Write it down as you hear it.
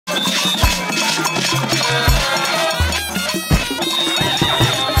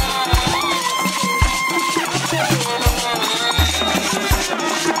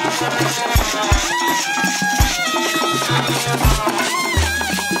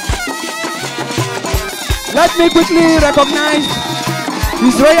Let me quickly recognize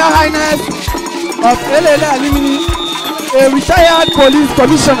His Royal Highness of Elele Alimini, a retired police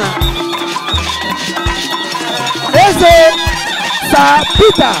commissioner. Eze Sir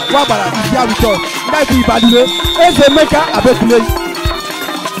Peter Wabara is here with us. Ndaiku Ibadule, Eze Meka Abekule.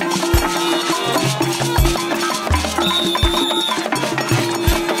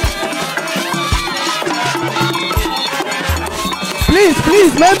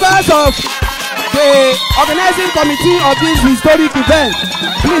 Please, members of the organizing committee of this historic event,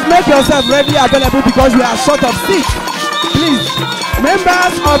 please make yourself readily available because we are short of seats. Please,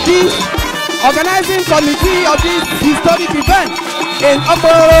 members of this organizing committee of this historic event in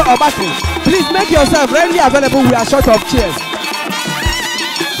Okoro Obasi, please make yourself readily available. We are short of chairs.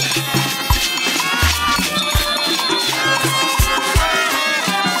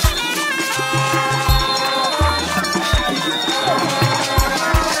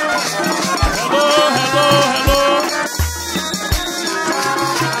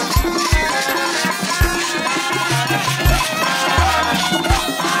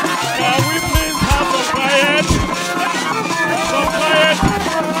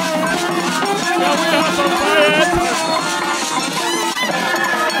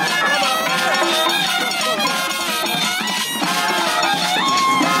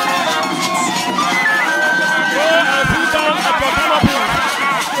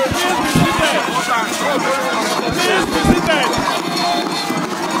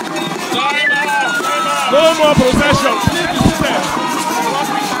 No more procession.